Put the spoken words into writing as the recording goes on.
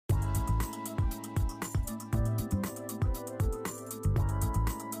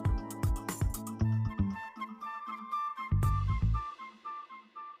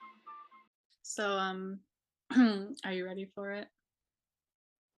So, are you ready for it?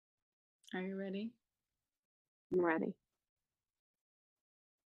 Are you ready? I'm ready.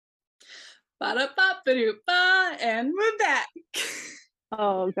 Ba-da-ba-ba-doo-ba, and we're back.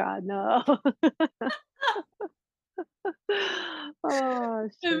 Oh god, no. Oh,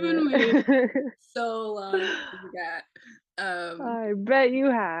 I've shit. been waiting so long to do that. Um, I bet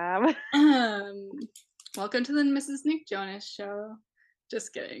you have. um, welcome to the Mrs. Nick Jonas show.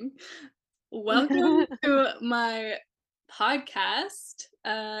 Just kidding. Welcome to my podcast.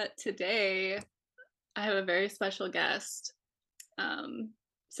 Today I have a very special guest. Um,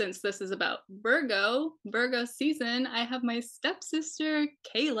 since this is about Virgo season, I have my stepsister,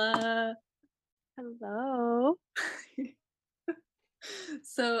 Kayla. Hello.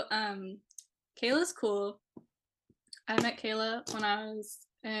 So, Kayla's cool. I met Kayla when I was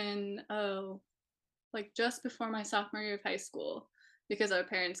in, like just before my sophomore year of high school because our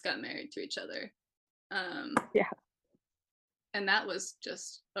parents got married to each other. Um, Yeah, and that was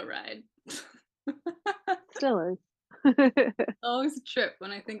just a ride. still is. Always a trip when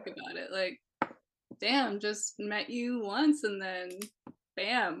I think about it. Like, damn, just met you once and then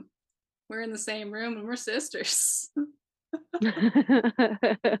bam, we're in the same room and we're sisters.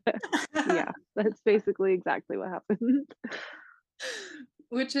 Yeah, that's basically exactly what happened.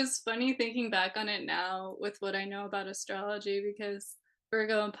 Which is funny thinking back on it now with what I know about astrology because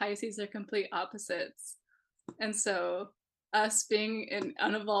Virgo and Pisces are complete opposites. And so us being an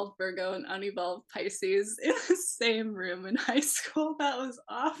unevolved Virgo and unevolved Pisces in the same room in high school, that was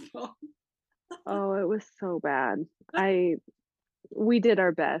awful. Oh, it was so bad. I We did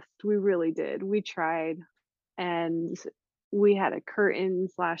our best. We really did. We tried, and we had a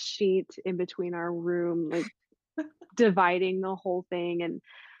curtain/sheet in between our room, like, dividing the whole thing, and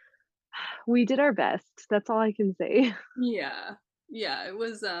we did our best. That's all I can say. Yeah. Yeah, it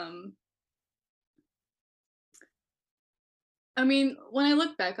was I mean, when I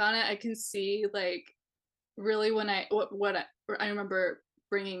look back on it, I can see like really when I remember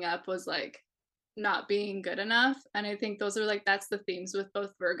bringing up was like not being good enough, and I think those are like that's the themes with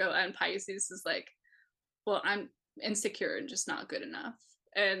both Virgo and Pisces is like, well, I'm insecure and just not good enough.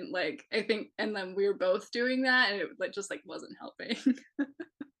 And like I think and then we were both doing that and it like just like wasn't helping.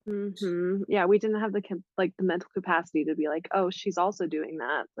 Mhm. Yeah, we didn't have the mental capacity to be like, "Oh, she's also doing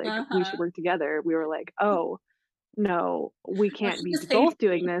that, like, we Uh-huh. should work together." We were like, "Oh, no, we We can't be just hate both each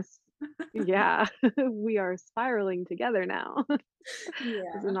doing this." Yeah, we are spiraling together now. This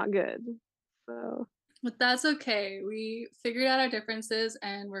is Yeah. not good. So, But that's okay. We figured out our differences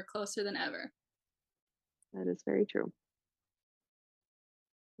and we're closer than ever. that is very true.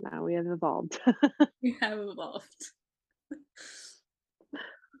 Now we have evolved. We have evolved.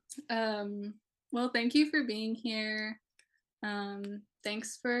 Um, well, thank you for being here.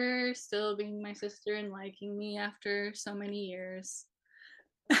 Thanks for still being my sister and liking me after so many years.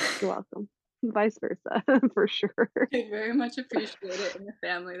 You're welcome. Vice versa, for sure. I very much appreciate it in the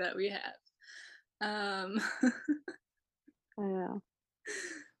family that we have. Um, Yeah.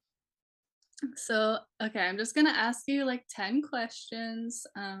 so, okay, I'm just gonna ask you like 10 questions.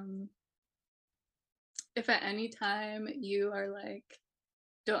 If at any time you are like,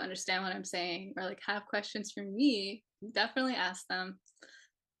 don't understand what I'm saying or like have questions for me, definitely ask them.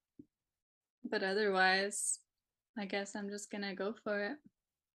 But otherwise, I guess I'm just gonna go for it.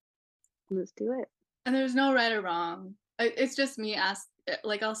 Let's do it. And there's no right or wrong. It's just me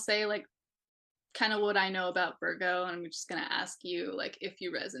like I'll say like kind of what I know about Virgo, and I'm just gonna ask you like if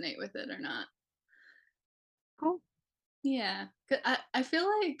you resonate with it or not. Cool. Yeah, I feel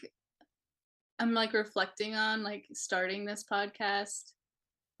like I'm like reflecting on like starting this podcast,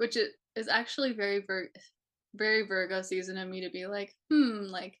 which is actually very Virgo season of me to be like,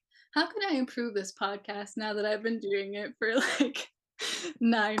 like how can I improve this podcast now that I've been doing it for like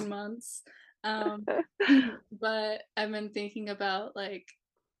 9 months? Um, but I've been thinking about like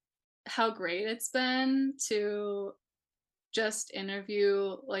how great it's been to just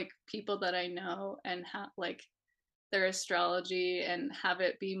interview like people that I know and how like their astrology and have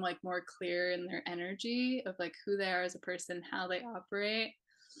it be like more clear in their energy of like who they are as a person, how they operate.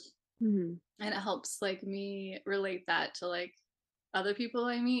 Mhm. And it helps like me relate that to like other people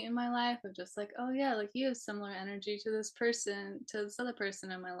I meet in my life of just like, oh yeah, like you have similar energy to this person, to this other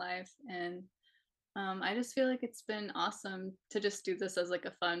person in my life. And I just feel like it's been awesome to just do this as like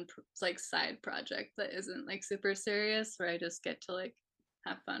a fun like side project that isn't like super serious where I just get to like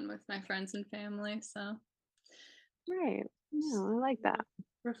have fun with my friends and family. So Right. Yeah, just I like that.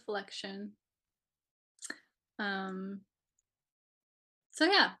 reflection. Um so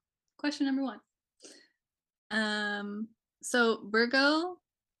yeah, question number 1. Um so Virgo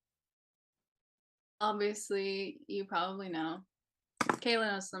obviously, you probably know.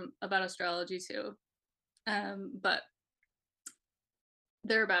 Kayla knows some about astrology too. But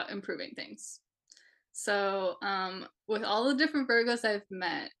they're about improving things. So, with all the different Virgos I've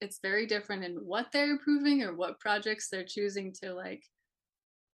met, it's very different in what they're improving or what projects they're choosing to like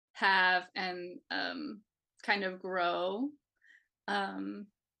have and kind of grow. Um,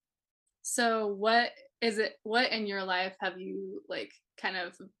 so what in your life have you like kind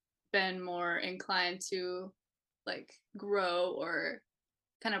of been more inclined to like grow or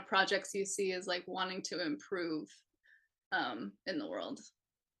kind of projects you see as like wanting to improve in the world?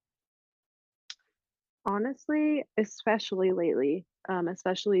 Honestly, especially lately,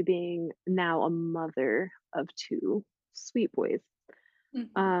 especially being now a mother of 2 sweet boys.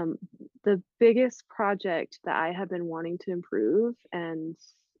 Mhm. Um, the biggest project that I have been wanting to improve, and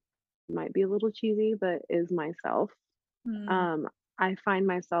might be a little cheesy, but is myself. Mm. Um, I find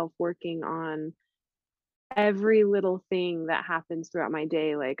myself working on every little thing that happens throughout my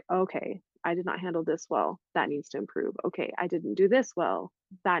day, like, "Okay, I did not handle this well, that needs to improve. Okay, I didn't do this well,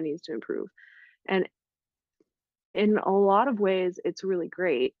 that needs to improve." And in a lot of ways, it's really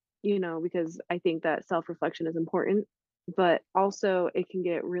great, because I think that self-reflection is important, but also it can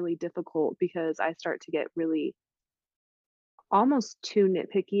get really difficult because I start to get really almost too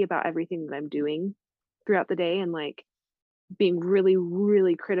nitpicky about everything that I'm doing throughout the day and, like, being really,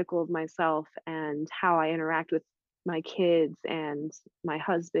 really critical of myself and how I interact with my kids and my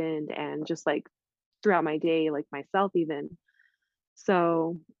husband and just, like, throughout my day, like, myself even.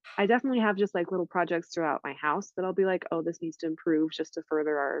 So, I definitely have just, like, little projects throughout my house that I'll be like, "Oh, this needs to improve just to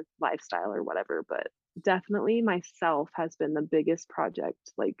further our lifestyle," or whatever, but definitely myself has been the biggest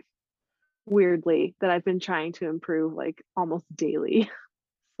project, like, weirdly, that I've been trying to improve, like, almost daily.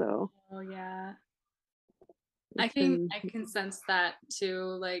 So, Oh yeah. I it's can been I can sense that too,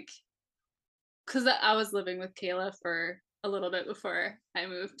 like, because I was living with Kayla for a little bit before I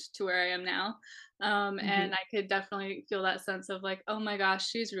moved to where I am now. mhm, And I could definitely feel that sense of like, oh my gosh,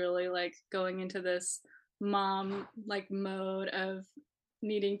 she's really like going into this mom like mode of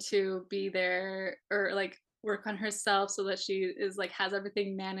needing to be there or like work on herself so that she is like has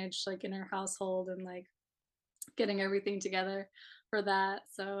everything managed like in her household and like getting everything together for that.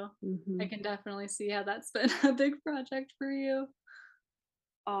 So I mhm. can definitely see how that's been a big project for you.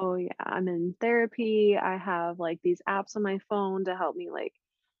 Oh, yeah, I'm in therapy, I have, like, these apps on my phone to help me, like,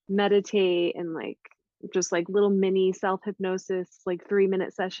 meditate and, like, just, like, little mini self-hypnosis, like,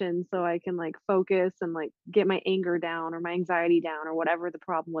 3-minute sessions so I can, like, focus and, like, get my anger down or my anxiety down or whatever the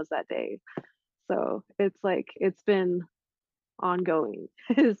problem was that day. So, it's like it's been ongoing.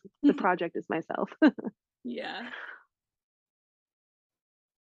 Is the project is myself. Yeah.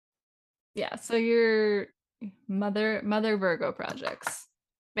 Yeah, so your mother Virgo projects.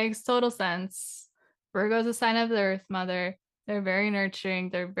 Makes total sense. Virgo's a sign of the earth mother. They're very nurturing.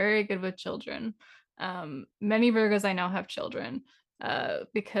 They're very good with children. Many Virgos I know have children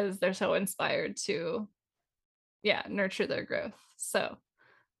because they're so inspired to, yeah, nurture their growth. So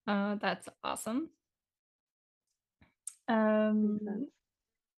that's awesome. Makes sense. Um,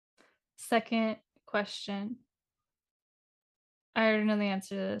 Second question. I already know the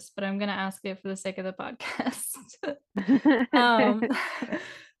answer to this, but I'm gonna ask it for the sake of the podcast. Um,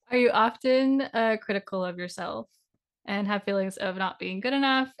 are you often critical of yourself and have feelings of not being good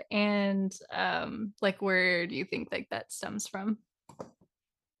enough? And like, where do you think like that stems from?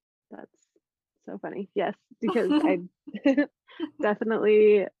 That's so funny. Yes, because I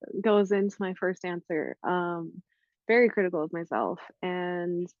definitely goes into my first answer. Very critical of myself,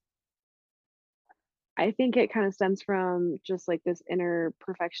 and I think it kind of stems from just like this inner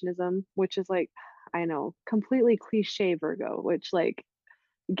perfectionism, which is like, I know, completely cliche Virgo, which like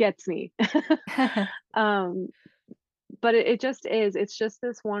gets me. um, but it just is. It's just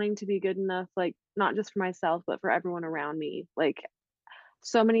this wanting to be good enough, like not just for myself, but for everyone around me. Like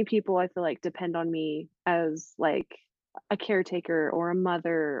so many people I feel like depend on me as like a caretaker or a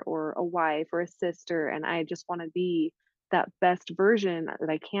mother or a wife or a sister, and I just want to be that best version that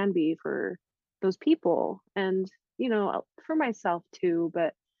I can be for those people and for myself too,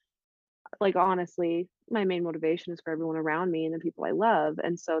 but like honestly my main motivation is for everyone around me and the people I love,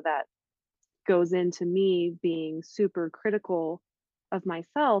 and so that goes into me being super critical of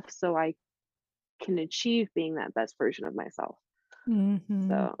myself so I can achieve being that best version of myself. Hmm.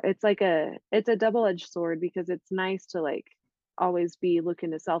 So, it's a double-edged sword because it's nice to, like, always be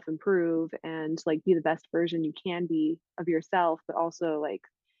looking to self-improve and, like, be the best version you can be of yourself, but also, like,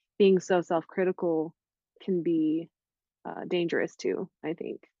 being so self-critical can be, dangerous too, I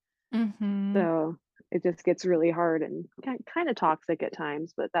think. Hmm. So, it just gets really hard and kinda toxic at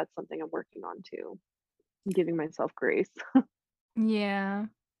times, but that's something I'm working on too. giving myself grace. Yeah.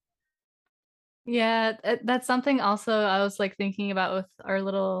 Yeah, that's something also I was like thinking about with our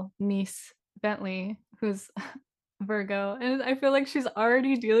little niece Bentley, who's Virgo, and I feel like she's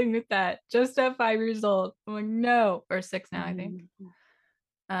already dealing with that just at 5 years old. I'm like, no, or 6 now, I think. Mhm.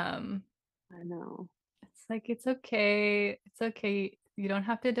 Um, I know. it's like it's okay. It's okay. You don't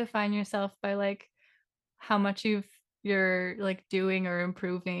have to define yourself by like how much you're like doing or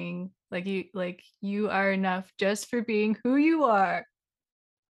improving. Like you are enough just for being who you are.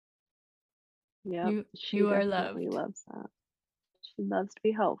 Yep, she You are definitely loved. loves that. She loves to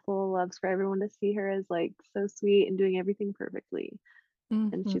be helpful, loves for everyone to see her as like so sweet and doing everything perfectly.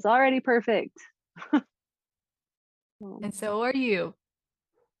 And Mhm. she's already perfect. So, And so are you.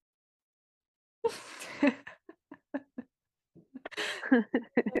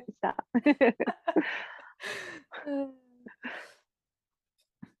 stop.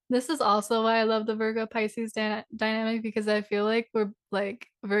 This is also why I love the Virgo Pisces dynamic, because I feel like we're like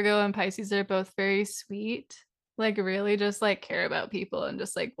Virgo and Pisces are both very sweet, like really just like care about people and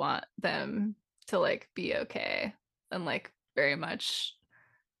just like want them to like be okay, and like very much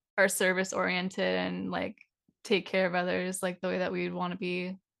are service oriented and like take care of others like the way that we'd want to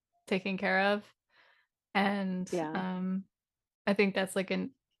be taken care of. And Yeah, I think that's like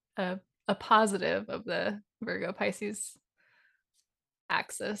a a positive of the Virgo Pisces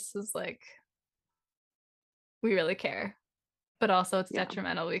axis, is like we really care, but also it's yeah,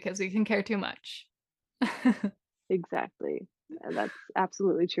 detrimental because we can care too much. exactly. That's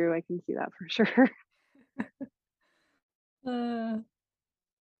absolutely true. I can see that for sure. uh,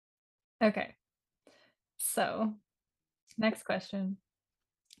 okay, so next question.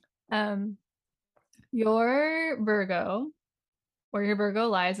 Um, your Virgo, where your Virgo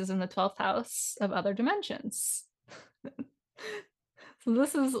lies, is in the 12th house of other dimensions. So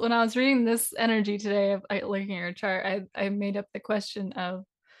this is when I was reading this energy today, looking at your chart, I made up the question of,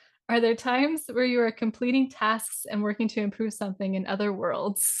 are there times where you are completing tasks and working to improve something in other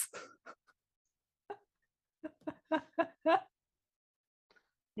worlds?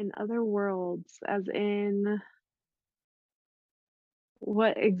 In other worlds, as in,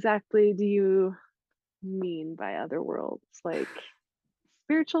 what exactly do you mean by other worlds? Like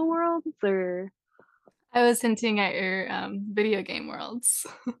spiritual worlds or I was hinting at your video game worlds.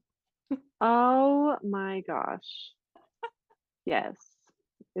 oh my gosh. Yes,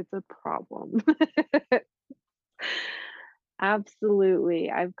 it's a problem.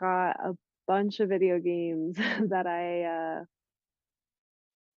 Absolutely. I've got a bunch of video games that I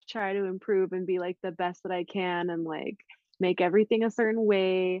try to improve and be like the best that I can and like make everything a certain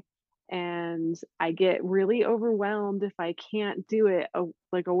way. And I get really overwhelmed if I can't do it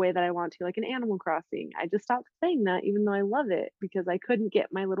like a way that I want to, like an Animal Crossing. I just stopped playing that even though I love it because I couldn't get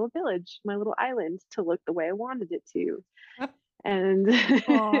my little village, my little island to look the way I wanted it to. And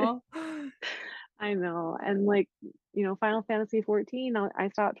Aw. I know. And like, Final Fantasy 14, I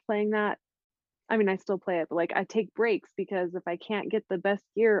stopped playing that. I mean, I still play it, but like I take breaks because if I can't get the best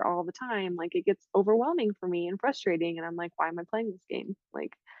gear all the time, like it gets overwhelming for me and frustrating. And I'm like, why am I playing this game?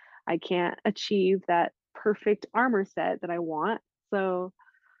 Like I can't achieve that perfect armor set that I want. So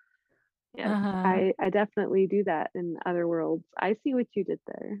yes, Uh-huh. I definitely do that in other worlds. I see what you did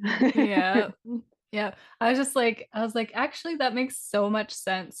Yeah. there. Yeah. I was like, actually, that makes so much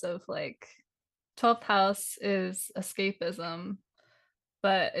sense of like 12th house is escapism,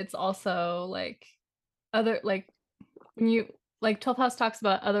 but it's also like other like when you like 12th house talks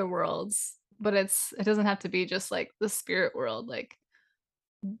about other worlds, but it doesn't have to be just like the spirit world. Like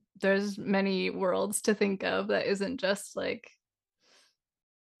there's many worlds to think of that isn't just like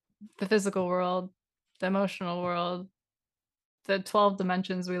the physical world, the emotional world, the 12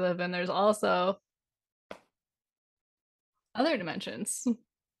 dimensions we live in. There's also other dimensions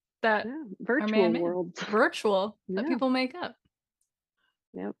that Yeah, are virtual man-made, worlds. virtual, that Yeah, people make up.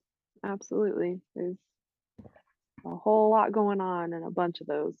 yep, absolutely. There's a whole lot going on and a bunch of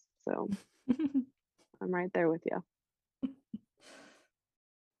those. So I'm right there with you.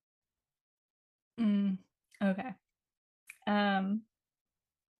 Mm, okay. Um,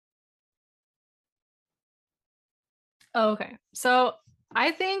 okay. So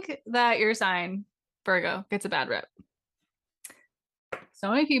I think that your sign, Virgo, gets a bad rep. So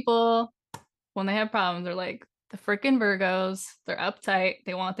many people, when they have problems, they're like, the freaking Virgos, they're uptight,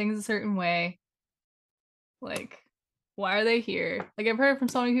 they want things a certain way. Like, why are they here? Like, I've heard it from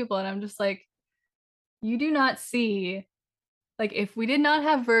so many people, and I'm just like, you do not see, like, if we did not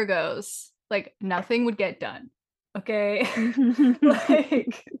have Virgos, like, nothing would get done. Okay.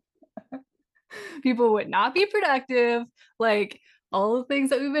 Like, people would not be productive. Like, all the things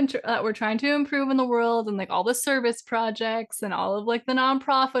that that we're trying to improve in the world, and like all the service projects and all of like the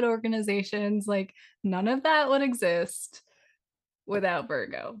nonprofit organizations, like none of that would exist without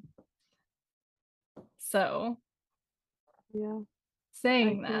Virgo. So Yeah, I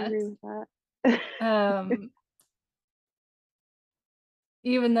saying can that, agree with that. um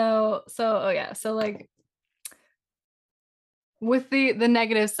even though, so oh yeah, so like with the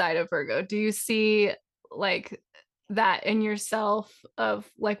negative side of Virgo, do you see like that in yourself, of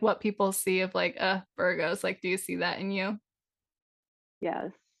like what people see of like Virgos? Like, do you see that in you?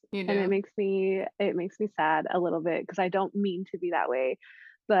 Yes, You and do. it makes me sad a little bit because I don't mean to be that way,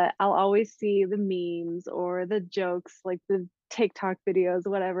 but I'll always see the memes or the jokes, like the TikTok videos,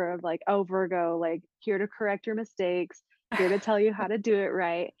 whatever, of like, "Oh, Virgo, like, here to correct your mistakes, here to tell you how to do it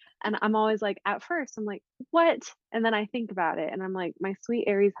right," and I'm always like, at first, I'm like, "What?" And then I think about it, and I'm like, "My sweet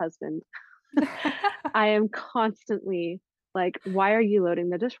Aries husband, I am constantly like, why are you loading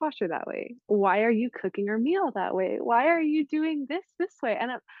the dishwasher that way? Why are you cooking our meal that way? Why are you doing this way?"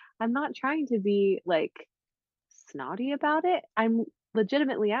 And I'm not trying to be like snotty about it. I'm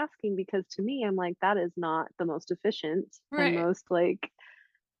legitimately asking because to me, I'm like, that is not the most efficient and Right. most like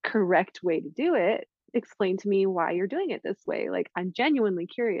correct way to do it. Explain to me why you're doing it this way. Like, I'm genuinely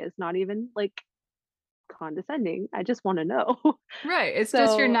curious, not even like condescending. I just want to know. Right. It's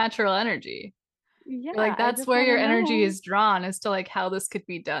just your So, natural energy. You're yeah, like, I that's just where want to your energy know. is drawn, as to like how this could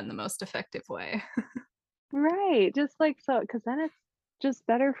be done the most effective way. Right, just like so, because then it's just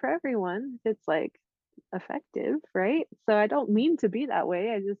better for everyone if it's, like, effective, right? So I don't mean to be that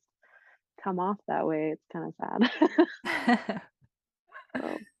way, I just come off that way, it's kinda sad.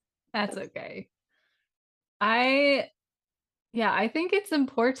 So, That's that's okay. I Yeah, I think it's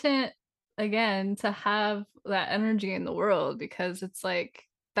important, again, to have that energy in the world, because it's like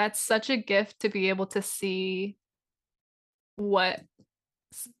that's such a gift to be able to see what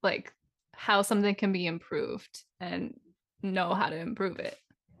like how something can be improved and know how to improve it,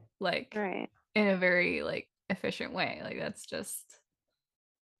 like right. in a very like efficient way. Like that's just,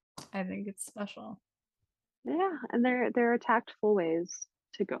 I think it's special. Yeah, and there are tactful ways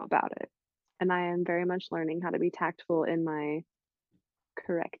to go about it, and I am very much learning how to be tactful in my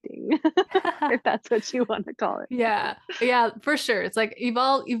correcting, if that's what you wanna call it. Yeah. Yeah, for sure. It's like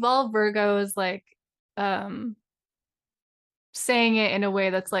evolve Virgo is like um saying it in a way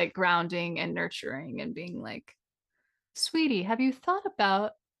that's like grounding and nurturing, and being like, sweetie, have you thought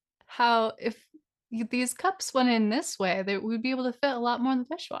about how if these cups went in this way, that we'd be able to fit a lot more in the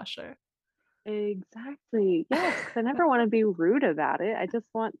dishwasher? Exactly, yes, because I never wanna be rude about it, I just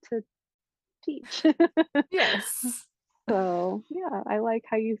want to teach. Yes. So, yeah, I like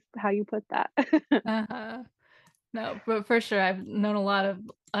how you put that. Uh-huh. No, but for sure, I've known a lot of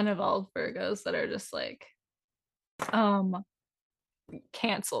unevolved Virgos that are just like, um,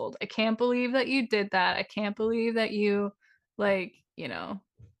 canceled. I can't believe that you did that. I can't believe that you, like,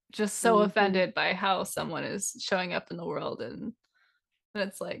 just so Mhm. offended by how someone is showing up in the world. And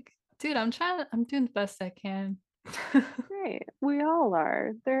it's like, dude, I'm doing the best I can. Right, we all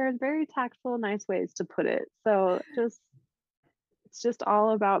are. There are very tactful, nice ways to put it. So, just it's just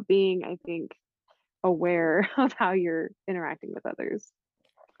all about being, I think, aware of how you're interacting with others.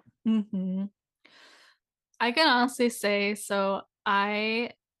 Hmm. I can honestly say, so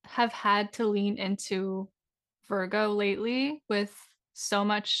I have had to lean into Virgo lately with so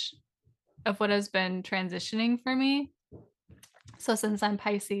much of what has been transitioning for me. So since I'm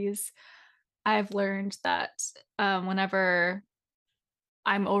Pisces, I've learned that whenever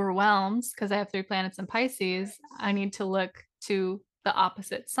I'm overwhelmed because I have 3 planets in Pisces, I need to look to the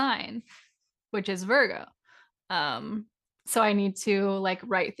opposite sign, which is Virgo. Um, so I need to like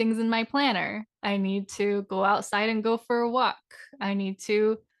write things in my planner. I need to go outside and go for a walk. I need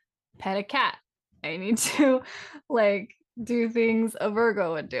to pet a cat. I need to like do things a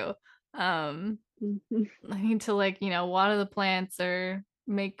Virgo would do. Um, Mhm. I need to like, water the plants or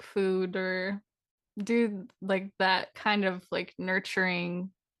make food or do like that kind of like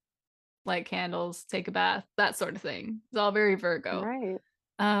nurturing, light candles, take a bath, that sort of thing. It's all very Virgo. Right.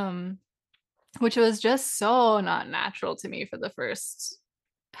 Um, which was just so not natural to me for the first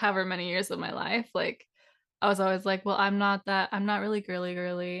however many years of my life. Like I was always like, well, I'm not really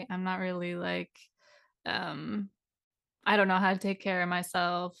girly. I'm not really like, um, I don't know how to take care of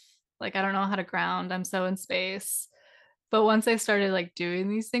myself. Like I don't know how to ground. I'm so in space. But once I started like doing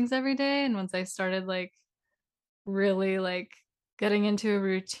these things every day, and once I started like really like getting into a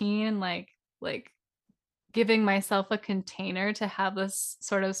routine, like giving myself a container to have this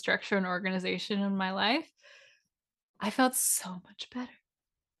sort of structure and organization in my life, I felt so much better.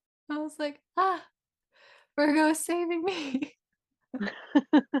 I was like, Virgo is saving me.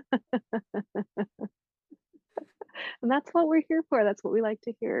 And that's what we're here for. That's what we like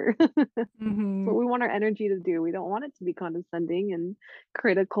to hear. That's what Hmm. we want our energy to do. We don't want it to be condescending and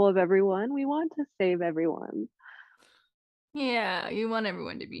critical of everyone. We want to save everyone. Yeah, you want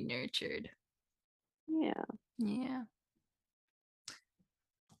everyone to be nurtured. Yeah. Yeah.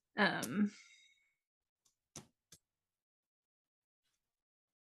 Um,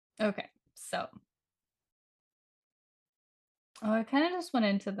 okay, so I kind of just went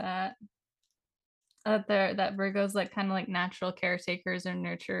into that. That Virgos like kind of like natural caretakers or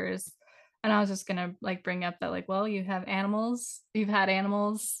nurturers. And I was just gonna like bring up that like, well, you have animals, you've had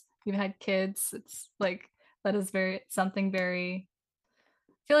kids. It's like that is very something very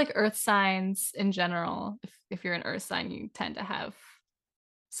I feel like earth signs in general, if you're an earth sign, you tend to have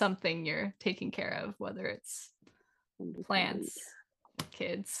something you're taking care of, whether it's 100%. plants,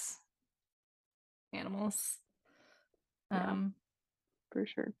 kids, animals. Yeah, Um, for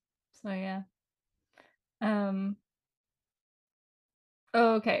sure. so yeah. Um,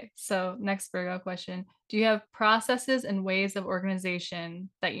 oh, okay. So next Virgo question. Do you have processes and ways of organization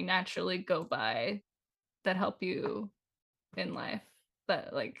that you naturally go by that help you in life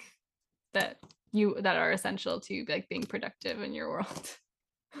that like that are essential to like being productive in your world?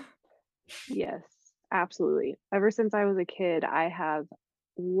 Yes, absolutely. Ever since I was a kid, I have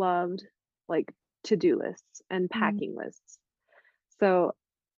loved like to-do lists and Mm. packing lists. So,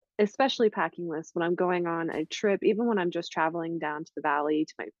 especially packing lists when I'm going on a trip, even when I'm just traveling down to the valley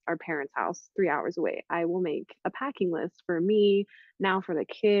to our parents' house 3 hours away, I will make a packing list for me, now for the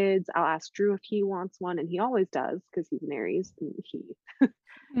kids. I'll ask Drew if he wants one, and he always does because he's an Aries and he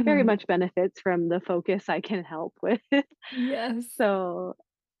very Mhm. much benefits from the focus I can help with. Yes. So,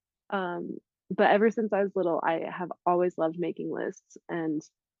 um, but ever since I was little, I have always loved making lists. And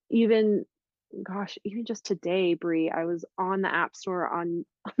even, gosh, even just today, Brie, I was on the app store on,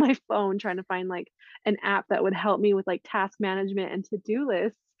 on my phone trying to find like an app that would help me with like task management and to-do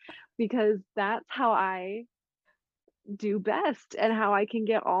lists because that's how I do best and how I can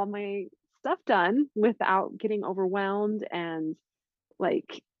get all my stuff done without getting overwhelmed and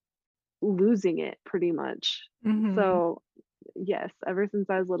like losing it pretty much. Hmm. So, yes, ever since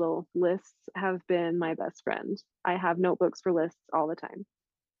I was little, lists have been my best friend. I have notebooks for lists all the time.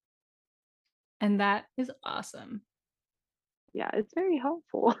 And that is awesome. Yeah, it's very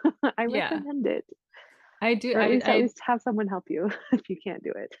helpful. I Yeah. recommend it, I do. or I at I least have someone help you if you can't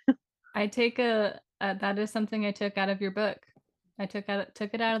do it. I take that is something I took out of your book. I took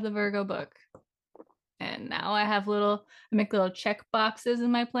it out of the Virgo book. And now I make little check boxes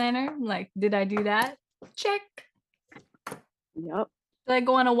in my planner. Like, did I do that? Check. Yep, Did I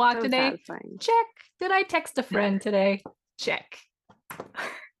go on a walk so today? satisfying. Check. Did I text a friend today? Check.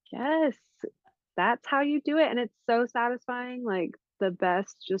 Yes, that's how you do it, and it's so satisfying. Like the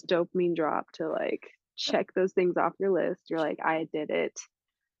best, just dopamine drop to like check those things off your list. You're like, I did it.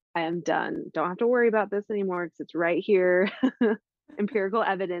 I am done. Don't have to worry about this anymore because it's right here. Empirical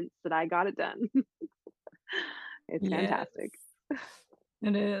evidence that I got it done. It's Yes, fantastic.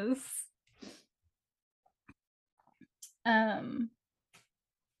 it is. Um,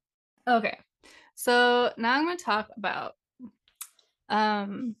 okay. So now I'm gonna talk about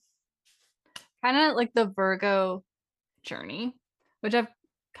um kind of like the Virgo journey, which I've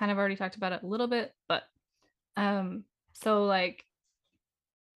kind of already talked about it a little bit, but um so like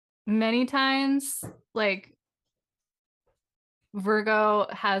many times like Virgo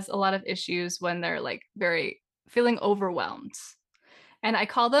has a lot of issues when they're like very feeling overwhelmed. And I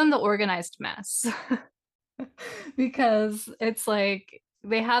call them the organized mess because it's like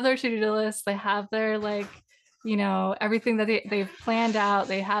they have their to-do list, they have their like, everything that they've planned out,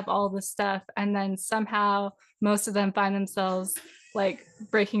 they have all this stuff, and then somehow most of them find themselves like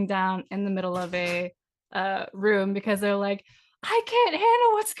breaking down in the middle of a room because they're like, I can't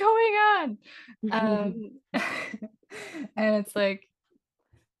handle what's going on. And it's like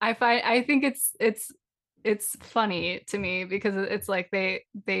I think it's funny to me because it's like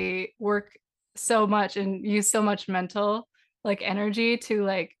they work so much and use so much mental like energy to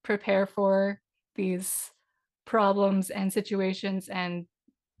like prepare for these problems and situations and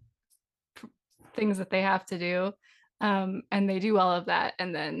things that they have to do. And they do all of that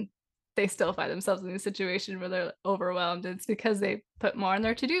and then they still find themselves in a situation where they're overwhelmed. It's because they put more on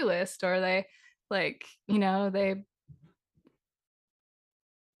their to-do list or they like, they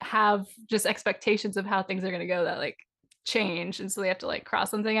have just expectations of how things are going to go that like change, and so they have to like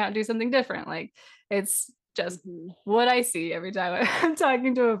cross something out and do something different. Like it's just Mhm. what I see every time I'm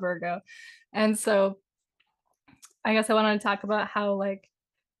talking to a Virgo. And so I guess I wanted to talk about how like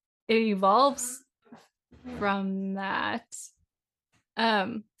it evolves from that.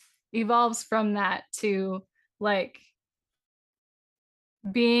 um evolves from that to like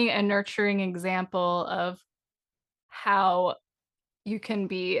being a nurturing example of how you can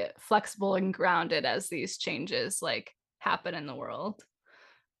be flexible and grounded as these changes like happen in the world.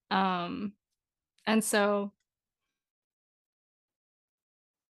 Um and so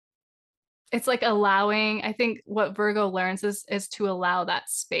it's like allowing, I think what Virgo learns is to allow that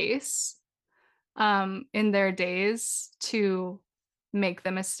space in their days to make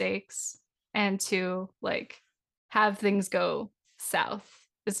the mistakes and to like have things go south.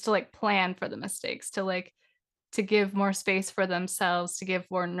 Is to like plan for the mistakes, to like to give more space for themselves, to give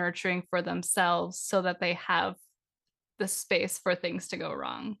more nurturing for themselves so that they have the space for things to go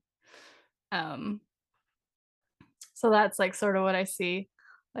wrong. Um so that's like sort of what I see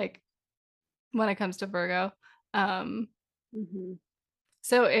like when it comes to Virgo. Um Mhm.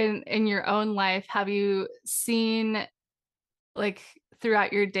 so in your own life, have you seen like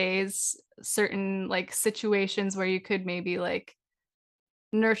throughout your days certain like situations where you could maybe like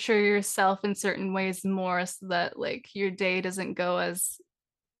nurture yourself in certain ways more so that like your day doesn't go as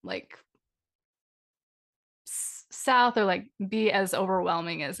like south or like be as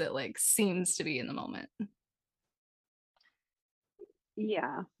overwhelming as it like seems to be in the moment?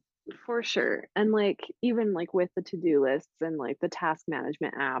 Yeah, for sure. And like even like with the to-do lists and like the task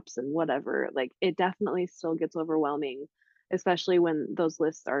management apps and whatever, like it definitely still gets overwhelming, especially when those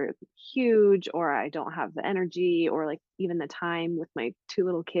lists are huge or I don't have the energy or like even the time with my two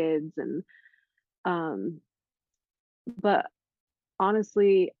little kids and um but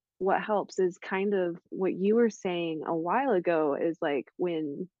honestly what helps is kind of what you were saying a while ago is like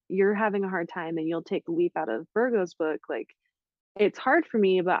when you're having a hard time and you'll take a leaf out of Virgo's book like it's hard for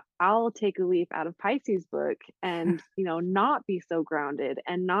me, but I'll take a leaf out of Pisces' book and, not be so grounded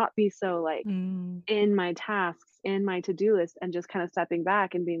and not be so like Mm, in my tasks, in my to-do list, and just kind of stepping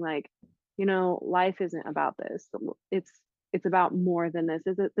back and being like, life isn't about this. It's about more than this.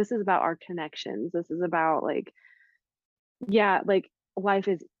 This is about our connections. This is about like, yeah, like life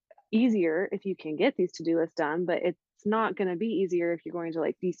is easier if you can get these to-do lists done, but it's not going to be easier if you're going to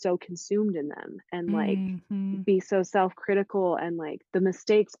like be so consumed in them and like mhm. be so self-critical and like the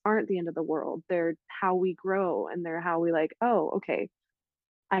mistakes aren't the end of the world. They're how we grow and they're how we like, oh, okay,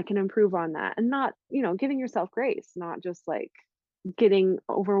 I can improve on that. And not, giving yourself grace, not just like getting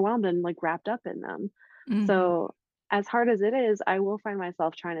overwhelmed and like wrapped up in them. Mhm. So as hard as it is, I will find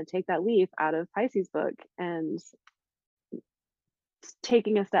myself trying to take that leaf out of Pisces book and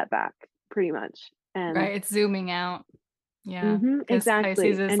taking a step back pretty much. And Right, it's zooming out. Yeah, because Pisces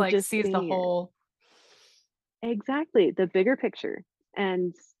exactly. is And like just sees the seeing it. whole. Exactly, the bigger picture,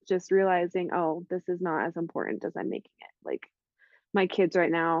 and just realizing, "Oh, this is not as important as I'm making it." Like, my kids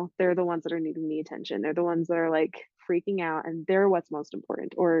right now, they're the ones that are needing the attention. They're the ones that are, like, freaking out, and they're what's most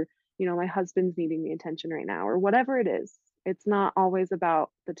important. Or, my husband's needing the attention right now, or whatever it is. It's not always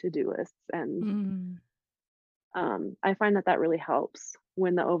about the to-do lists, and, Mm, I find that that really helps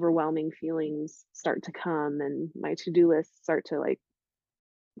when the overwhelming feelings start to come and my to-do lists start to, like,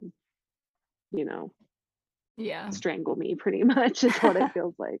 you know, yeah. strangle me pretty much is what it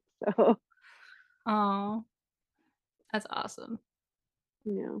feels like, so, Oh, that's awesome.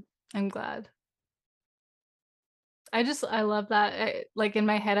 yeah. I'm glad. I love that. Like in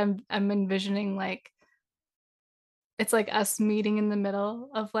my head, I'm envisioning like it's like us meeting in the middle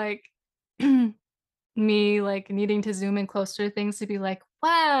of like me like needing to zoom in closer to things to be like,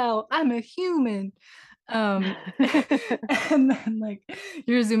 wow, I'm a human. Um, and then like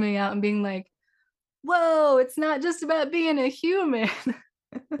you're zooming out and being like, whoa, it's not just about being a human.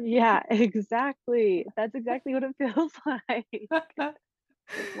 Yeah, exactly. That's exactly what it feels like.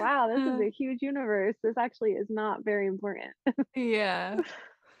 Like, wow, this is a huge universe. This actually is not very important. Yeah,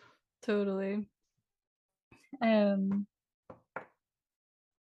 totally. Um,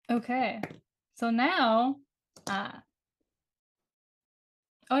 okay. So now, uh,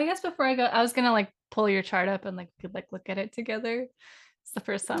 oh, I guess before I go, I was gonna like pull your chart up and like we could like look at it together. It's the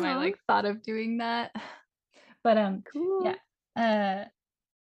first time I Aw, like thought of doing that. But yeah. cool. Uh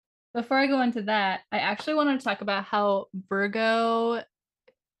before I go into that, I actually want to talk about how Virgo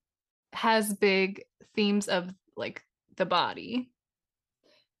has big themes of like the body.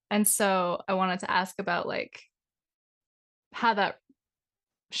 And so I wanted to ask about like how that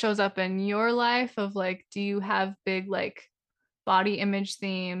shows up in your life of like do you have big like body image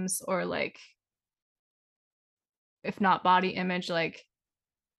themes or like if not body image like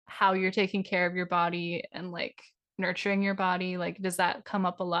how you're taking care of your body and like nurturing your body, like does that come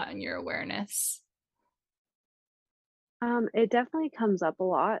up a lot in your awareness? It definitely comes up a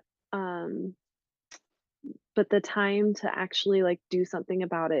lot. Um, but the time to actually, like, do something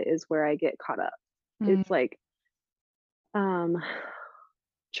about it is where I get caught up. Mm, It's like, um,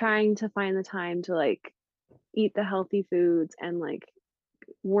 trying to find the time to, like, eat the healthy foods and, like,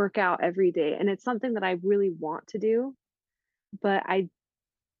 work out every day, and it's something that I really want to do, but I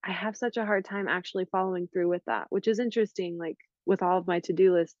have such a hard time actually following through with that, which is interesting, like, with all of my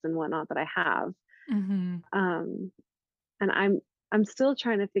to-do lists and whatnot that I have. mhm. Um, and I'm still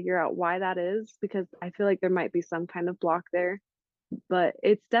trying to figure out why that is because I feel like there might be some kind of block there, but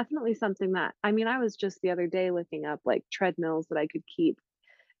it's definitely something that I mean, I was just the other day looking up, like, treadmills that I could keep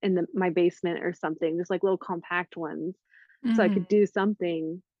in my basement or something, just, like, little compact ones, so I Mhm. could do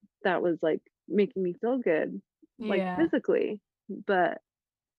something that was, like, making me feel good, like, Yeah. physically, but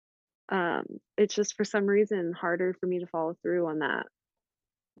it's just for some reason harder for me to follow through on that,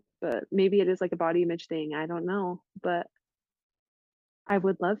 but maybe it is like a body image thing, I don't know, but I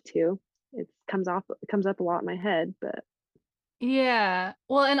would love to. It comes up a lot in my head, but Yeah.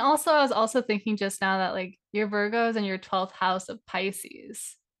 Well, and also I was also thinking just now that like your Virgo's in your 12th house of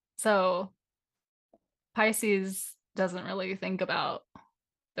Pisces. So Pisces doesn't really think about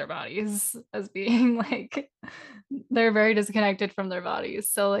their bodies as being like they're very disconnected from their bodies.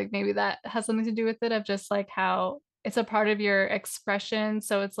 So like maybe that has something to do with it of just like how it's a part of your expression.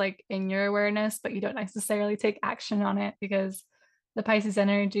 So it's like in your awareness, but you don't necessarily take action on it because the Pisces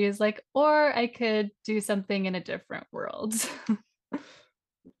energy is like, or I could do something in a different world.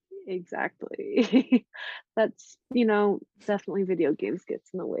 exactly. That's, definitely video games gets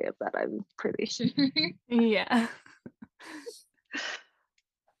in the way of that, I'm pretty sure. Yeah.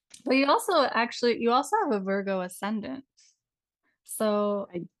 But you also have a Virgo ascendant. So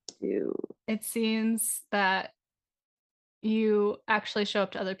I do. it seems that you actually show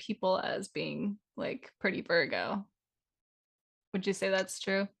up to other people as being like pretty Virgo. Would you say that's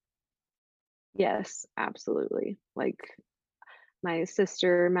true? Yes, absolutely. Like, my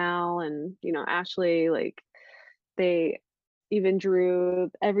sister Mal and, Ashley, like, they even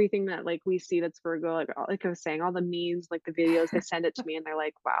drew everything that, like, we see that's Virgo, like I was saying, all the memes, like, the videos, they send it to me and they're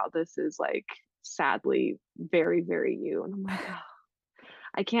like, "Wow, this is, like, sadly very, very you." And I'm like, "Oh,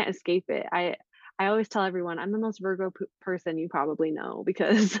 I can't escape it." I always tell everyone, "I'm the most Virgo person you probably know,"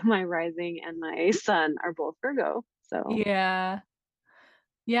 because my rising and my sun are both Virgo, so Yeah.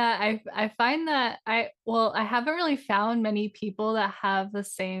 Yeah, I find that I haven't really found many people that have the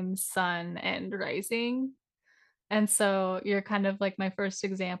same sun and rising. And so you're kind of like my first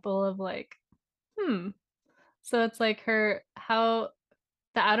example of like, hmm. So it's like her how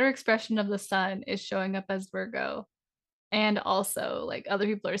the outer expression of the sun is showing up as Virgo. And also like other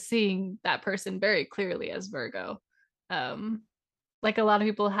people are seeing that person very clearly as Virgo. Um, like a lot of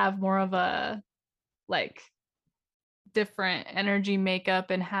people have more of a like different energy makeup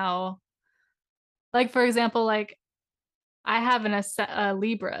and how like for example like I have a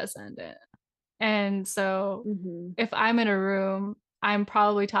Libra ascendant. And so mhm, if I'm in a room, I'm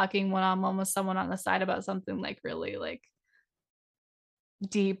probably talking one-on-one with someone on the side about something like really like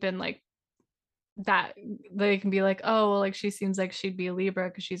deep and like that they can be like, oh, well, like she seems like she'd be a Libra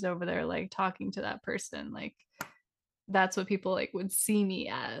because she's over there like talking to that person. Like that's what people like would see me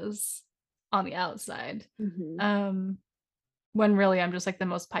as on the outside. mhm. Um, when really I'm just like the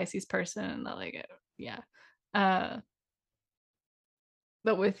most Pisces person and that like yeah. Uh,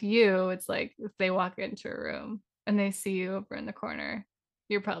 but with you, it's like if they walk into a room and they see you over in the corner,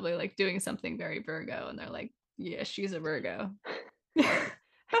 you're probably like doing something very Virgo and they're like, yeah, she's a Virgo.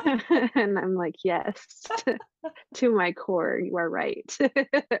 And I'm like, "Yes, to my core, you are right."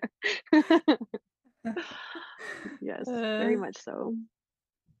 Yes, very Uh, much so.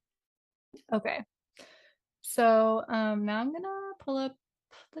 okay. So now I'm gonna pull up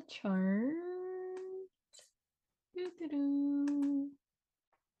the chart. Doo-doo-doo.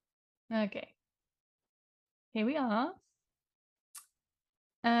 Okay, here we are.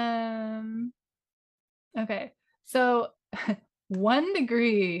 Um, okay, so 1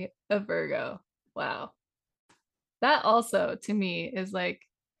 degree of Virgo. Wow. That also to me is like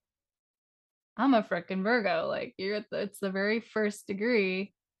I'm a freaking Virgo. Like you're at it's the very first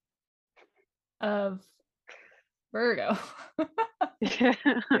degree of Virgo. Yeah,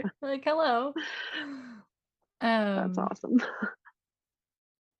 Like hello. that's Um, awesome.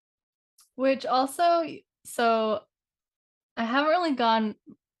 which also so I haven't really gone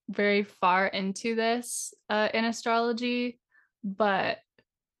very far into this in astrology, but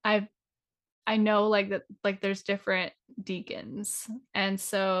I've I know like that like there's different deacons. And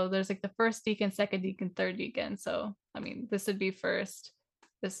so there's like the first deacon, second deacon, third deacon. So I mean this would be first,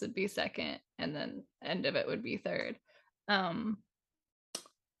 this would be second, and then end of it would be third. Um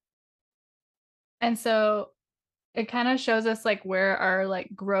and so it kind of shows us like where our like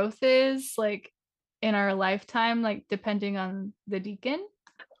growth is like in our lifetime, like depending on the deacon.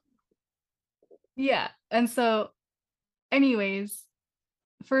 Yeah. And so anyways,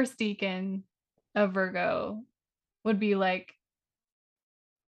 first deacon of Virgo would be like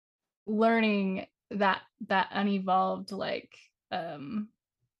learning that unevolved like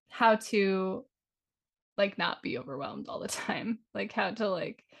how to like not be overwhelmed all the time, like how to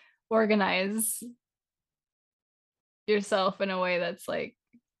like organize yourself in a way that's like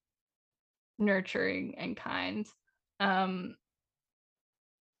nurturing and kind. um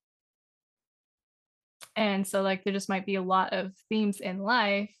and so like there just might be a lot of themes in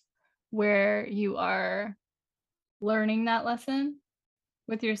life where you are learning that lesson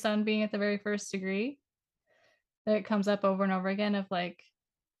with your son being at the very first degree, that it comes up over and over again of like,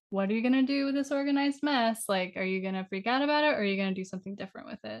 what are you going to do with this organized mess? Like, are you going to freak out about it, or are you going to do something different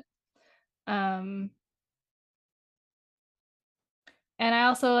with it? um and I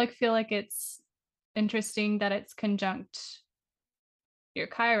also like feel like it's interesting that it's conjunct your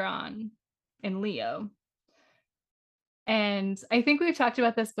Chiron in Leo. And I think we've talked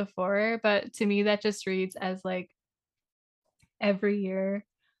about this before, but to me that just reads as like every year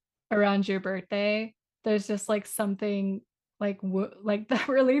around your birthday there's just like something like like that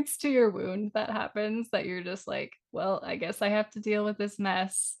relates to your wound that happens, that you're just like, well, I guess I have to deal with this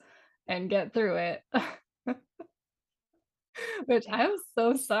mess and get through it. Which I'm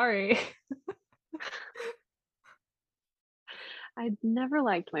so sorry. I never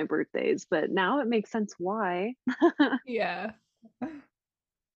liked my birthdays, but now it makes sense why. Yeah. I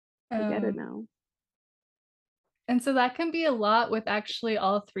get it um now. And so that can be a lot with actually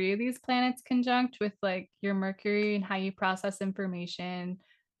all three of these planets conjunct with like your Mercury and how you process information,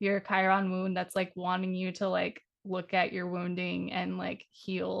 your Chiron wound that's like wanting you to like look at your wounding and like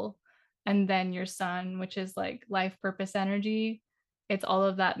heal, and then your Sun, which is like life purpose energy. It's all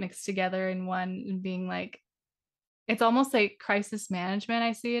of that mixed together in one and being like, it's almost like crisis management.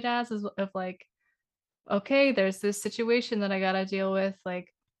 I see it as of like, okay, there's this situation that I got to deal with.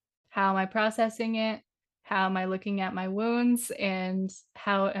 Like, how am I processing it? How am I looking at my wounds? And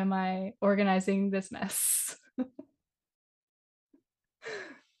how am I organizing this mess?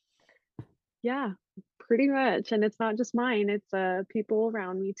 Yeah, pretty much. And it's not just mine, it's people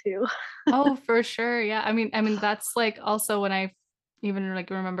around me too. Oh, for sure. Yeah. I mean, that's like also when I even like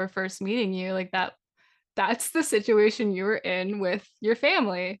remember first meeting you, like that's the situation you were in with your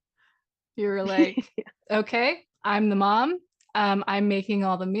family. You were like, okay, I'm the mom. I'm making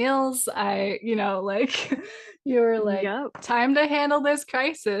all the meals. Like you were like, Yep. time to handle this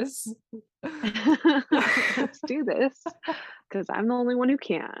crisis. Let's do this because I'm the only one who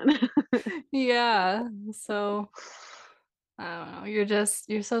can. Yeah. So I don't know.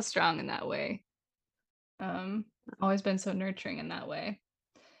 You're so strong in that way. Um, always been so nurturing in that way.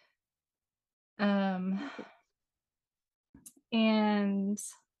 Um, and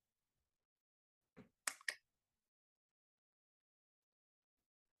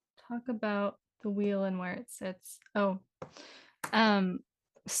talk about the wheel and where it sits. Oh, um,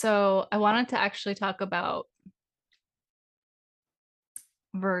 so I wanted to actually talk about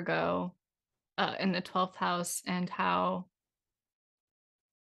Virgo in the 12th house and how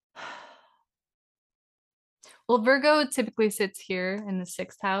well Virgo typically sits here in the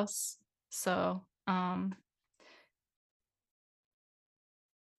 6th house. So I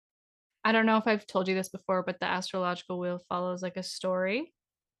don't know if I've told you this before, but the astrological wheel follows like a story.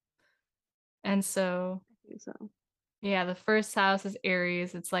 And so, I think so. yeah, the first house is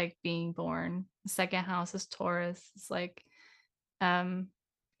Aries. It's like being born. The second house is Taurus. It's like um,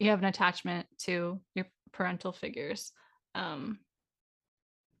 you have an attachment to your parental figures. Um,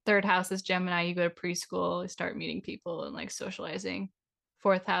 third house is Gemini. You go to preschool, you start meeting people and like socializing.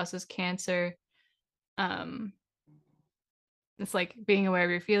 Fourth house is Cancer. Um, it's like being aware of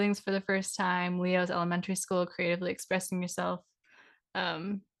your feelings for the first time. Leo's elementary school, creatively expressing yourself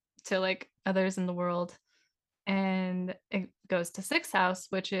um, to like others in the world. And it goes to 6th house,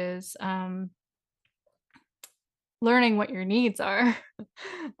 which is learning what your needs are.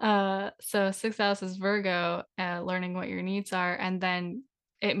 So 6th house is Virgo, learning what your needs are, and then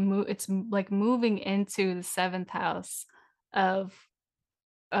it's like moving into the 7th house of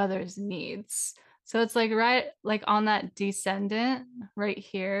others' needs. So it's like right like on that descendant right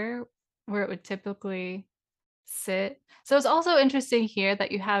here where it would typically sit. So it's also interesting here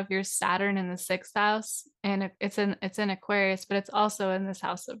that you have your Saturn in the 6th house, and it's in Aquarius, but it's also in this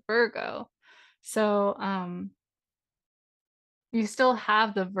house of Virgo. So you still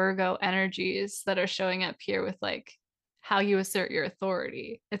have the Virgo energies that are showing up here with like how you assert your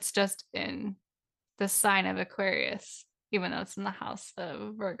authority. It's just in the sign of Aquarius, even though it's in the house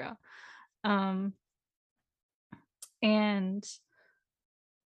of Virgo. Um, and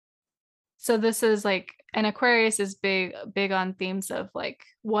so this is like, and Aquarius is big on themes of like,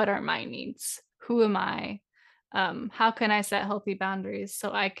 what are my needs? Who am I? How can I set healthy boundaries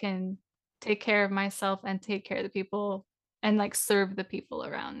so I can take care of myself and take care of the people and like serve the people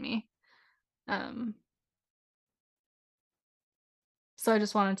around me? Um, so I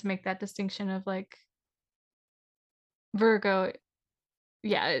just wanted to make that distinction of like Virgo,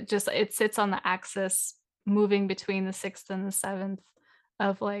 yeah, it sits on the axis moving between the 6th and the 7th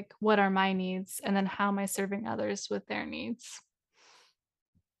of like what are my needs and then how am I serving others with their needs.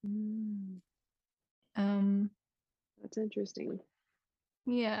 Mm, Um that's interesting.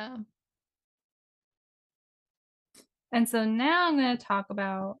 yeah. And so now I'm going to talk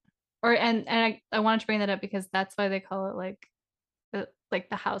about I wanted to bring that up because that's why they call it like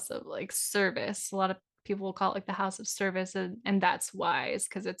the house of like service. A lot of people will call it like the house of service, and that's why is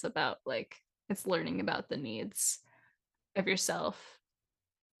because it's about like it's learning about the needs of yourself.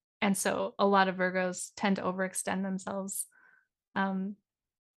 And so a lot of Virgos tend to overextend themselves, um,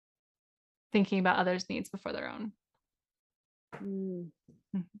 thinking about others' needs before their own. Mm,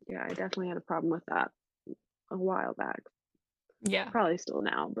 Mhm. yeah, I definitely had a problem with that a while back. Yeah. Probably still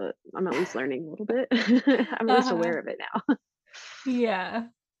now, but I'm at least learning a little bit. I'm at least Uh-huh. aware of it now. Yeah.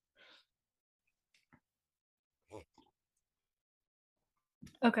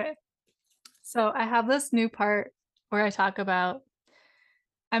 Okay. So I have this new part where I talk about,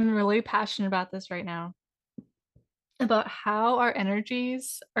 I'm really passionate about this right now, about how our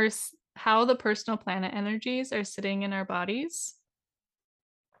energies are, how the personal planet energies are sitting in our bodies,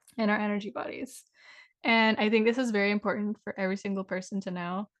 in our energy bodies. And I think this is very important for every single person to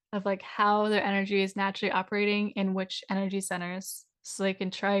know of like how their energy is naturally operating in which energy centers so they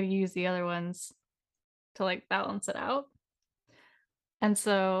can try to use the other ones to like balance it out. And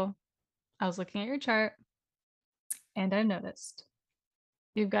so I was looking at your chart and I noticed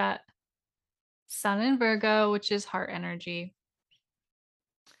you've got Sun in Virgo, which is heart energy.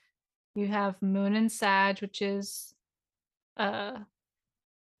 You have Moon in Sag, which is uh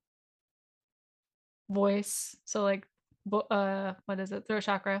voice. So like what is it? Throat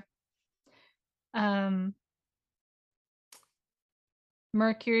chakra. Um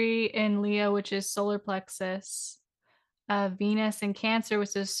Mercury in Leo, which is solar plexus. Venus in Cancer,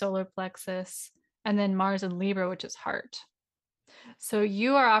 which is solar plexus, and then Mars in Libra, which is heart. So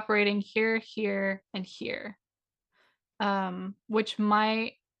you are operating here, here, and here. Which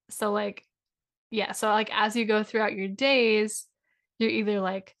might, so like, yeah, so like as you go throughout your days, you're either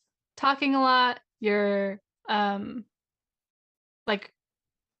like talking a lot, you're like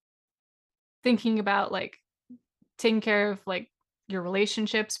thinking about like taking care of like your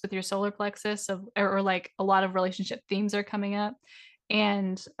relationships with your solar plexus of, or like a lot of relationship themes are coming up,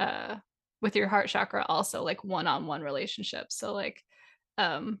 and with your heart chakra also like one-on-one relationships. So like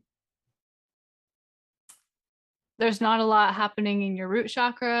um there's not a lot happening in your root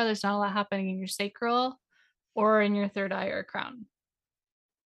chakra, there's not a lot happening in your sacral or in your third eye or crown.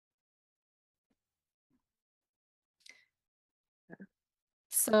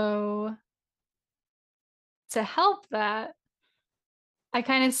 So to help that, I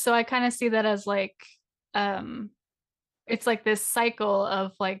kind of see that as like um it's like this cycle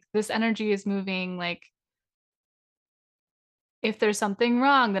of like this energy is moving, like if there's something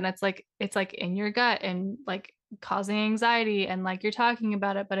wrong then it's like in your gut and like causing anxiety and like you're talking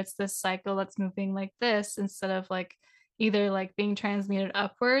about it, but it's this cycle that's moving like this instead of like either like being transmuted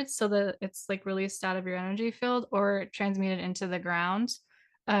upwards so that it's like released out of your energy field or transmuted into the ground,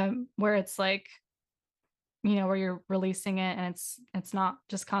 where it's like, you know, where you're releasing it and it's not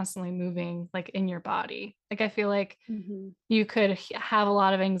just constantly moving like in your body. Like I feel like Hmm. you could have a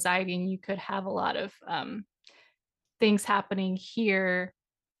lot of anxiety and you could have a lot of things happening here,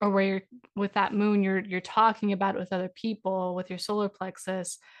 or where you're with that moon, you're talking about it with other people with your solar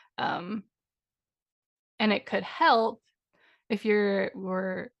plexus, um and it could help if you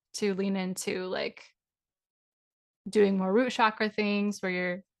were to lean into like doing more root chakra things where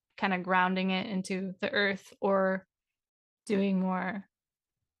you're kind of grounding it into the earth, or doing more,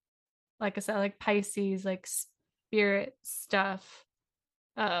 like I said, like Pisces, like spirit stuff,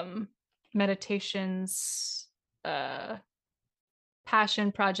 um meditations, uh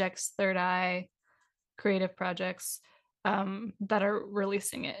passion projects, third eye, creative projects, that are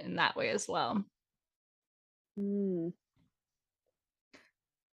releasing it in that way as well. Mm,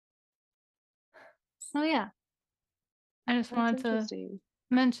 So yeah, I just that's wanted to interesting.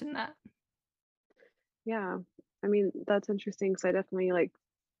 mention that. Yeah. I mean, that's interesting because I definitely like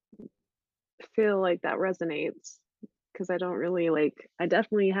feel like that resonates because I don't really I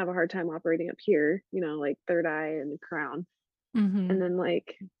definitely have a hard time operating up here, like third eye and the crown. And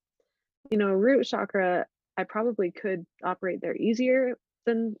Mhm. then root chakra, I probably could operate there easier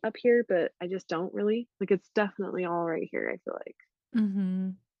than up here, but I just don't really. Like it's definitely all right here, I feel like.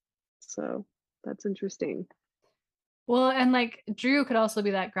 Mhm. So that's interesting. Well, and like Drew could also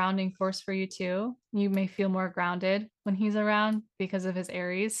be that grounding force for you too. You may feel more grounded when he's around because of his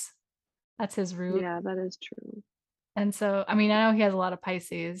Aries. That's his root. Yeah, that is true. And so, I mean, I know he has a lot of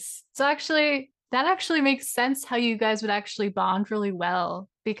Pisces. So actually, that actually makes sense how you guys would actually bond really well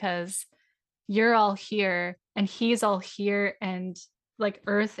because you're all here and he's all here and like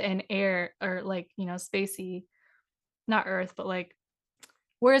earth and air are like, spacey, not earth, but like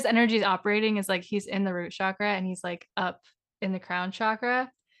whereas energy is operating is like he's in the root chakra and he's like up in the crown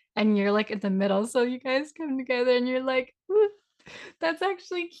chakra and you're like in the middle. So you guys come together and you're like, "Ooh, that's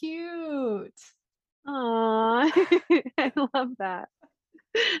actually cute." Aw, I love that.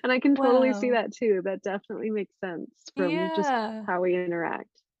 And I can totally see Wow. that too. That definitely makes sense from just Yeah. how we interact.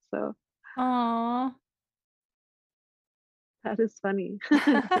 So Aw. that is funny.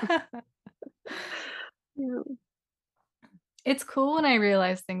 Yeah. It's cool when I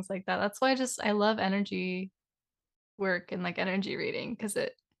realize things like that. That's why I love energy work and like energy reading because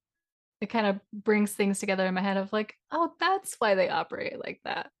it kind of brings things together in my head of like, oh, that's why they operate like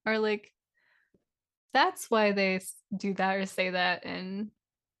that, or like that's why they do that or say that, and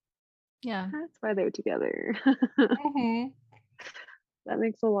yeah. That's why they're together. Hmm. That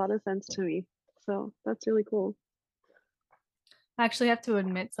makes a lot of sense to me. So that's really cool. I actually have to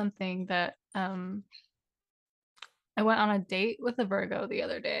admit something that I went on a date with a Virgo the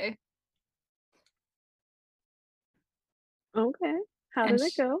other day, Okay. How and did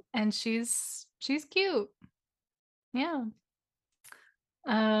it go? she's cute. Yeah.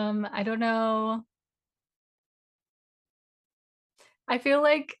 I don't know. I feel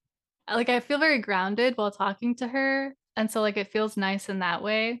like I feel very grounded while talking to her, and so like it feels nice in that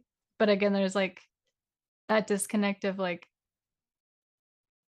way. But again, there's like that disconnect of like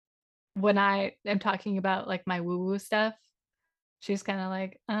when I am talking about like my woo-woo stuff, she's kind of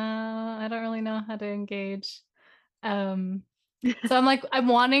like, I don't really know how to engage. Um, so I'm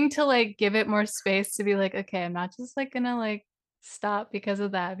wanting to like give it more space to be like, okay, I'm not just like gonna like stop because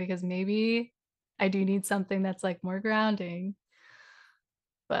of that, because maybe I do need something that's like more grounding.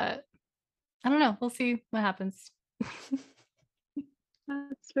 But I don't know. We'll see what happens.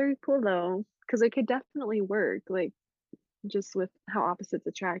 That's very cool though, because it could definitely work, just with how opposites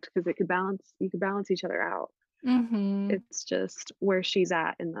attract, because you could balance each other out. Hmm. It's just where she's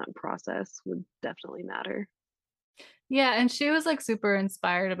at in that process would definitely matter. Yeah, and she was like super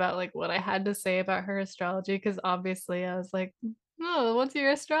inspired about like what I had to say about her astrology because obviously I was like, "Oh, what's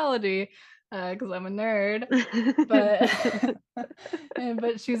your astrology?" Because I'm a nerd. But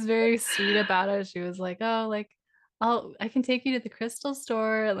but she's very sweet about it. She was like, "Oh, like I can take you to the crystal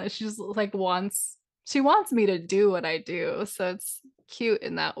store." And like she's like she wants me to do what I do. So it's cute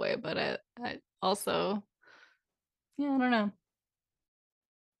in that way, but I also, yeah, I don't know.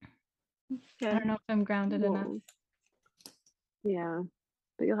 I Okay, don't know if I'm grounded enough. well, yeah,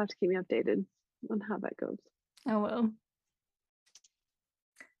 but you'll have to keep me updated on how that goes. I will.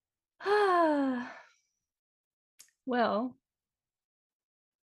 Well,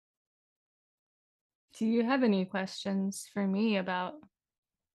 do you have any questions for me about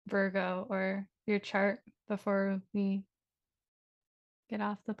Virgo or your chart before we get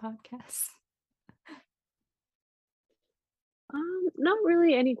off the podcast? Not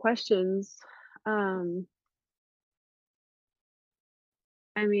really any questions. Um,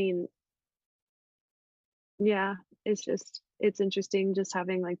 I mean, yeah, it's interesting just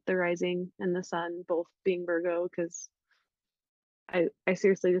having like the rising and the sun both being Virgo because I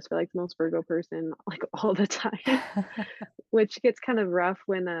seriously just feel like the most Virgo person like all the time, which gets kind of rough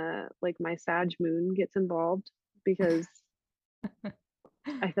when like my Sag moon gets involved because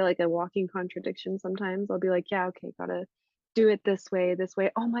I feel like a walking contradiction sometimes. I'll be like, yeah, okay, gotta do it this way, this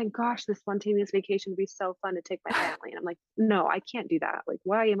way. Oh my gosh, this spontaneous vacation would be so fun to take my family. And I'm like, no, I can't do that. Like,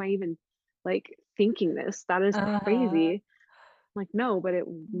 why am I even thinking this? That is Uh, crazy. I'm like, no, but it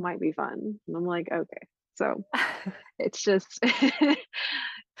might be fun. And I'm like, okay. So it's just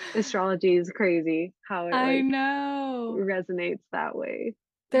astrology is crazy how it I know. resonates that way.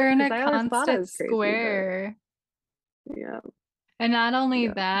 They're in Because a I always thought I constant was crazy, but square. yeah, And not only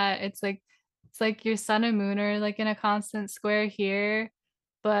yeah. that, it's like your sun and moon are like in a constant square here,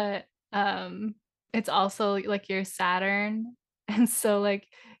 but it's also like your Saturn. And so like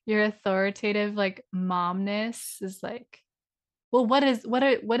your authoritative like momness is like well, what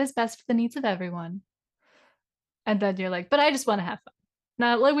is best for the needs of everyone? And then you're like, but I just want to have fun.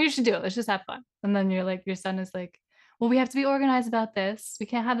 No, like we should do it. Let's just have fun. And then you're like, your son is like, well, we have to be organized about this. We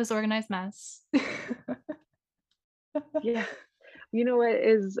can't have this organized mess. Yeah. You know what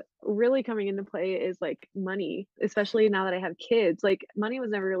is really coming into play is like money, especially now that I have kids. Like money was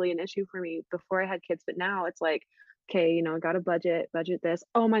never really an issue for me before I had kids, but now it's like, okay, got a budget this.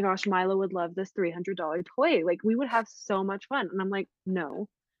 Oh my gosh, Milo would love this $300 toy. Like we would have so much fun. And I'm like, no,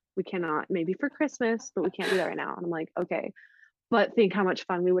 we cannot. Maybe for Christmas, but we can't do that right now. And I'm like, okay, but think how much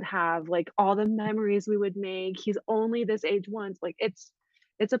fun we would have, like all the memories we would make. He's only this age once. Like it's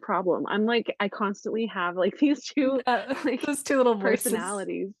a problem. I'm like, I constantly have like these two like Those two little voices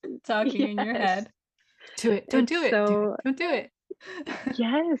personalities. talking in your Yes. head. Do it. Don't It's do it. Do it. so Don't do it.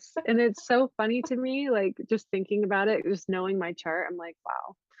 yes, and it's so funny to me, like, just thinking about it, just knowing my chart, I'm like,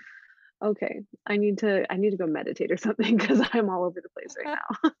 "Wow, okay, I need to go meditate or something because 'cause I'm all over the place right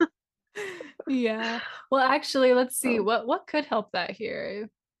now." Yeah. Well, actually, let's see. So, What could help that here?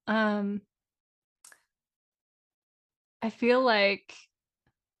 Um, I feel like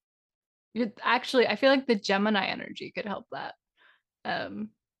I feel like the Gemini energy could help that. Um,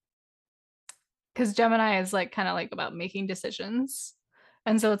 because Gemini is like kind of like about making decisions.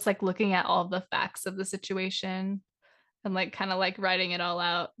 And so it's like looking at all the facts of the situation and like kind of like writing it all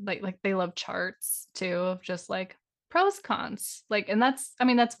out. Like they love charts too of just like pros, cons. Like, and that's I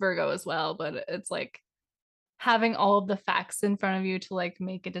mean, that's Virgo as well, but it's like having all of the facts in front of you to like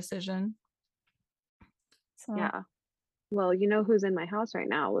make a decision. So yeah. Well, you know who's in my house right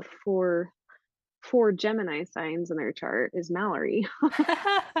now with four Gemini signs in their chart is Mallory.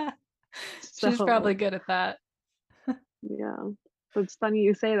 she's probably So, good at that. yeah. It's funny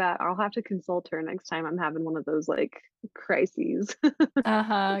you say that. I'll have to consult her next time I'm having one of those, like, crises.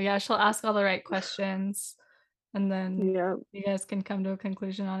 Uh-huh. Yeah, she'll ask all the right questions and then Yep. you guys can come to a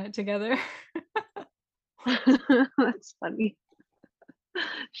conclusion on it together. That's funny.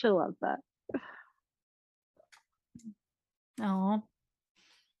 She'll love that. Oh,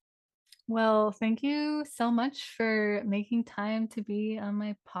 well, thank you so much for making time to be on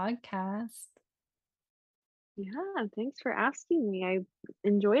my podcast. Yeah, thanks for asking me. I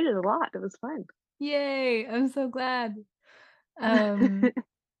enjoyed it a lot. It was fun. Yay, I'm so glad. Um,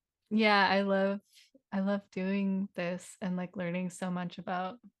 yeah, I love doing this and like learning so much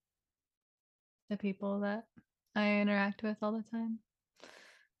about the people that I interact with all the time.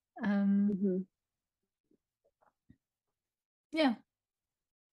 Um, Mhm. yeah.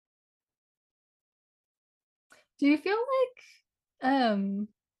 Do you feel like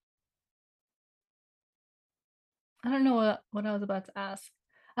I don't know what I was about to ask.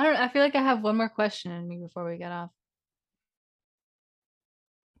 I feel like I have one more question in me before we get off.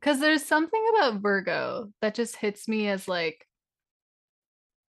 Because there's something about Virgo that just hits me as like,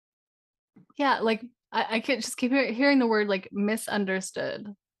 yeah, like I can't just keep hearing the word like misunderstood.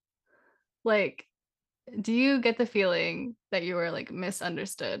 Like, do you get the feeling that you were like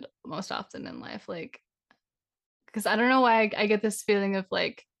misunderstood most often in life? Like, because I don't know why I get this feeling of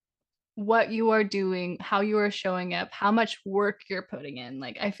like what you are doing, how you are showing up, how much work you're putting in.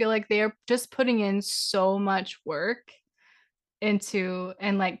 Like, I feel like they are just putting in so much work into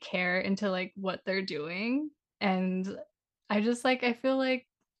and like care into like what they're doing. And I feel like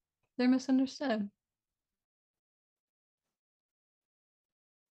they're misunderstood.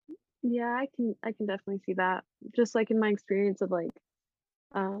 Yeah, I can definitely see that. Just like in my experience of like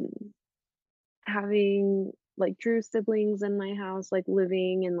um having like Drew siblings in my house, like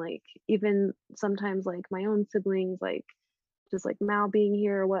living and like even sometimes like my own siblings, like just like Mal being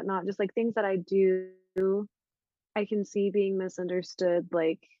here or whatnot, just like things that I do, I can see being misunderstood,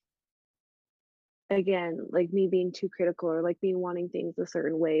 like again, like me being too critical or like me wanting things a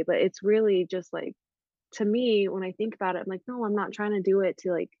certain way. But it's really just like to me, when I think about it, I'm like, no, I'm not trying to do it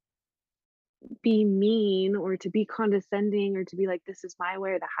to like be mean or to be condescending or to be like, this is my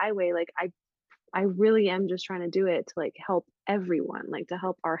way or the highway. Like I really am just trying to do it to like help everyone, like to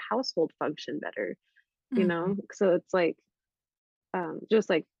help our household function better, you Mhm. know? So it's like just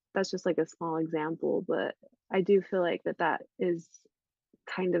like that's just like a small example, but I do feel like that is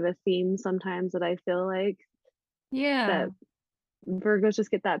kind of a theme sometimes that I feel like that Yeah. Virgos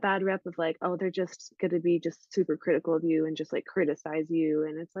just get that bad rep of like, oh, they're just gonna be just super critical of you and just like criticize you.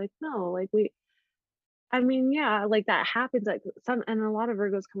 And it's like, no, like I mean, yeah, like that happens. Like some, and a lot of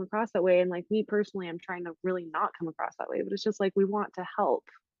Virgos come across that way. And like me personally, I'm trying to really not come across that way, but it's just like we want to help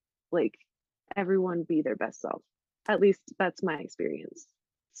like everyone be their best self. At least that's my experience.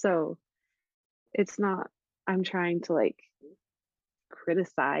 So it's not, I'm trying to like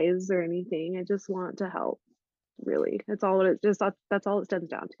criticize or anything. I just want to help. really. That's all it just that's all it stems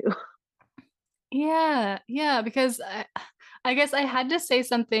down to. Yeah, because I guess I had to say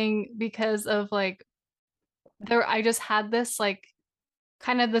something because of like I just had this like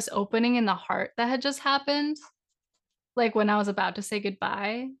kind of this opening in the heart that had just happened, like when I was about to say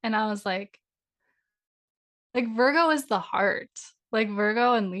goodbye, and I was like Virgo is the heart. Like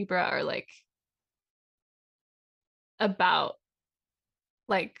Virgo and Libra are like about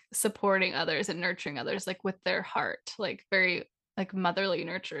like supporting others and nurturing others like with their heart, like very like motherly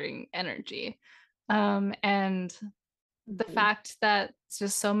nurturing energy. And the Mhm. fact that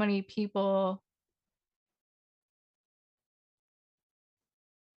just so many people,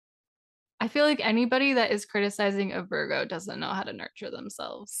 I feel like anybody that is criticizing a Virgo doesn't know how to nurture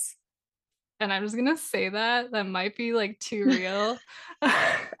themselves. And I'm just gonna say that might be like too real.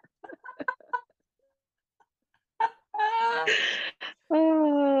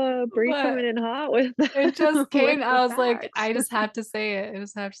 Oh, Bree But coming in hot with it just with came, the I was like, facts. I just have to say it. I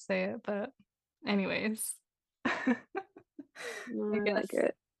just have to say it. But anyways. I I like guess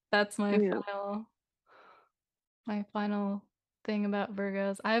it. that's Yeah. my final thing about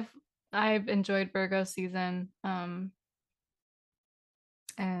Virgos. I've enjoyed Virgo season.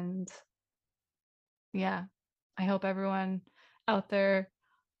 And yeah, I hope everyone out there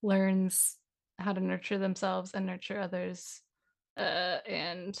learns how to nurture themselves and nurture others.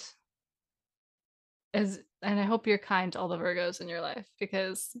 And I hope you're kind to all the Virgos in your life,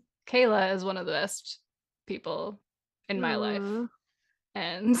 because Kayla is one of the best people in my life. Aw.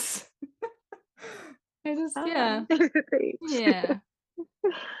 And I just, yeah, Thanks. yeah,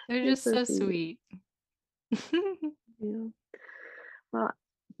 they're You're just so so sweet. sweet. Yeah. Well,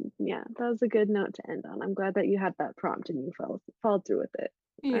 yeah, that was a good note to end on. I'm glad that you had that prompt and you followed through with it.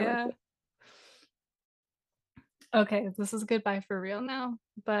 I like Yeah. it. Okay, this is goodbye for real now.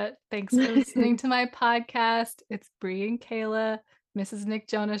 But thanks for listening to my podcast. It's Bree and Kayla, Mrs. Nick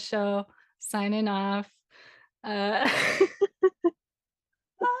Jonas Show, signing off. Uh,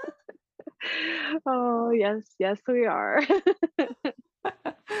 Oh, yes, yes, we are. all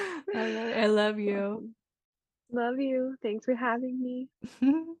right, I love you. Awesome. Love you. Thanks for having me.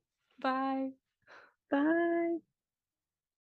 Bye. Bye.